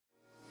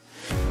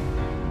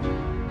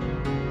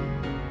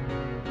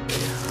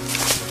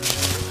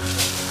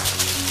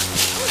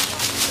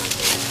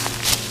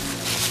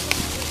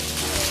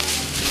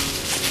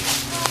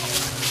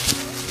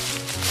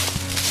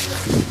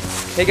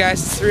Hey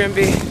guys, it's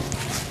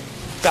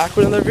 3MB, back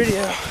with another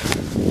video.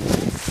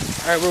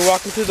 Alright, we're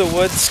walking through the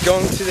woods,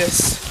 going to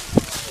this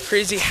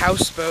crazy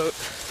houseboat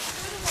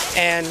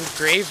and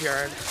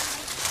graveyard.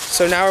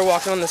 So now we're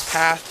walking on this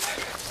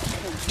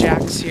path.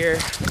 Jack's here.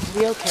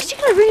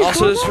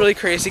 Also this really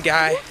crazy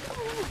guy,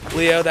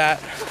 Leo,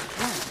 that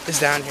is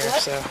down here,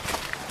 so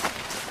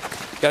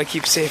gotta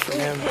keep safe from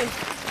him.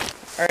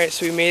 Alright,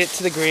 so we made it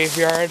to the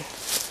graveyard.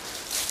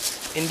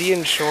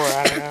 Indian Shore,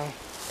 I don't know.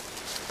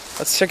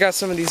 Let's check out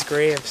some of these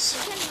graves.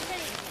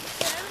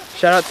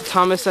 Shout out to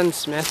Thomas N.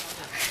 Smith.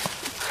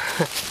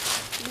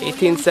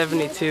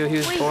 1872, he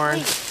was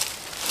born.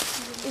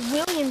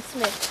 William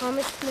Smith,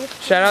 Thomas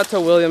Smith. Shout out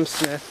to William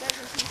Smith.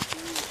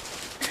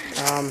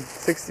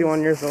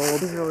 61 years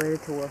old. He's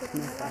related to Will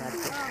Smith,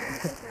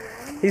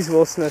 actually. He's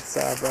Will Smith's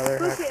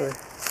brother, actually.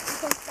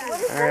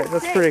 Alright,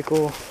 that's pretty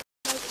cool.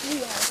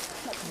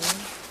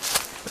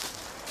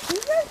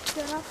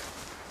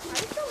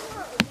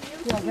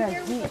 Yeah,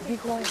 guys, be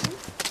quiet.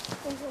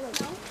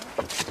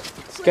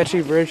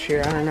 Sketchy bridge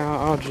here, I don't know.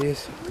 Oh,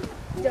 jeez.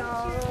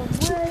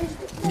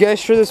 You guys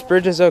sure this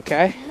bridge is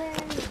okay?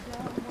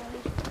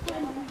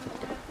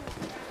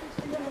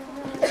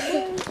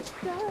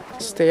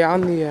 Stay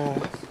on the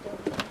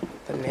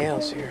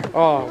nails here.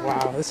 Oh,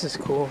 wow, this is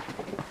cool.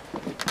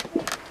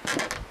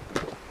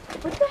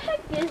 What the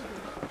heck is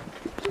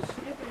this?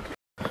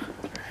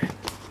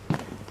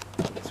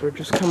 So we're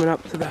just coming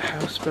up to the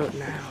houseboat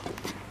now.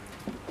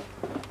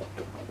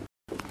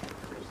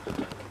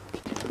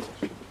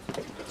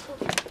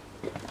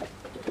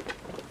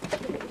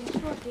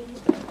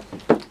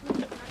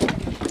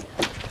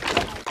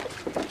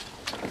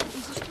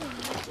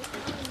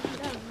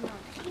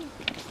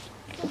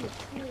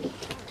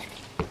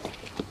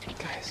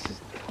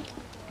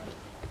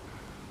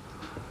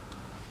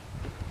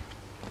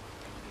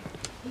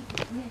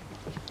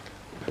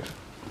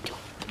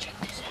 Check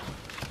this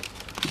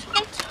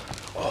out.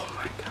 Oh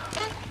my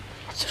god.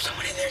 Is there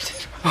someone in there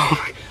too? Oh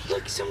my god.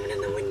 Look, someone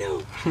in the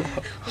window.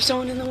 There's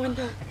someone in the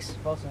window.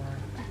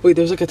 Wait,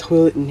 there's like a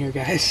toilet in here,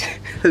 guys.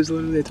 There's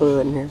literally a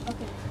toilet in here.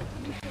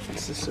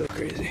 This is so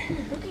crazy.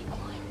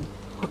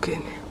 Look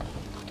in here.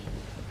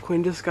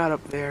 Quinn just got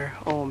up there.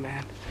 Oh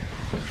man.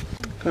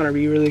 Gotta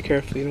be really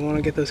careful. You don't want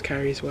to get those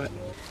carries wet.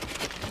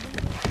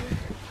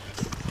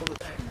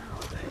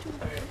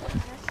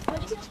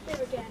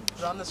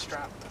 Put on the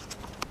strap.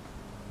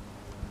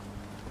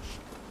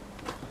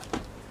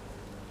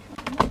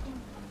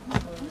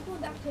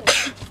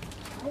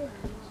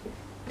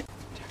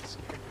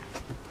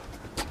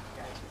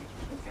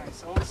 Guys,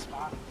 someone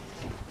spotted me.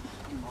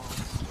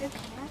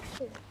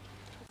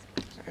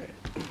 Alright.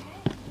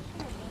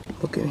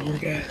 Look in here,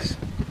 guys.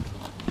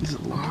 Is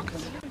it locked?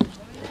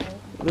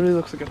 It literally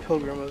looks like a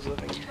pilgrim was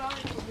living here.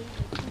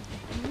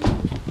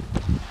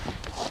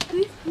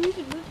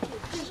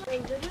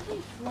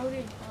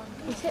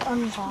 Is it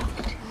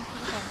unlocked?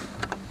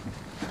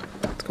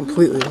 It's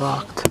completely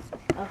locked.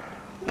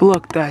 But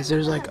look, guys,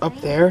 there's like up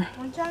there.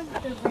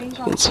 You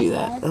can see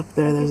that. Up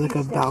there, there's like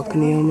a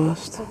balcony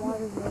almost. I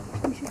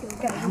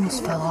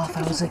almost fell off.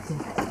 I was like,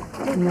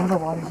 now the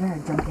water's there.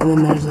 And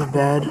then there's a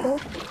bed.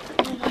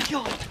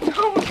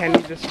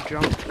 Kenny just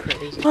jumped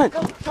crazy. Come on,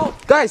 go.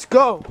 Guys,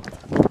 go!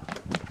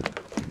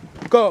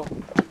 Go!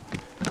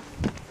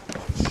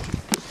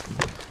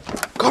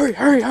 Hurry,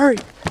 hurry, hurry!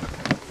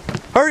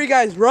 Hurry,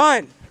 guys,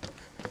 run!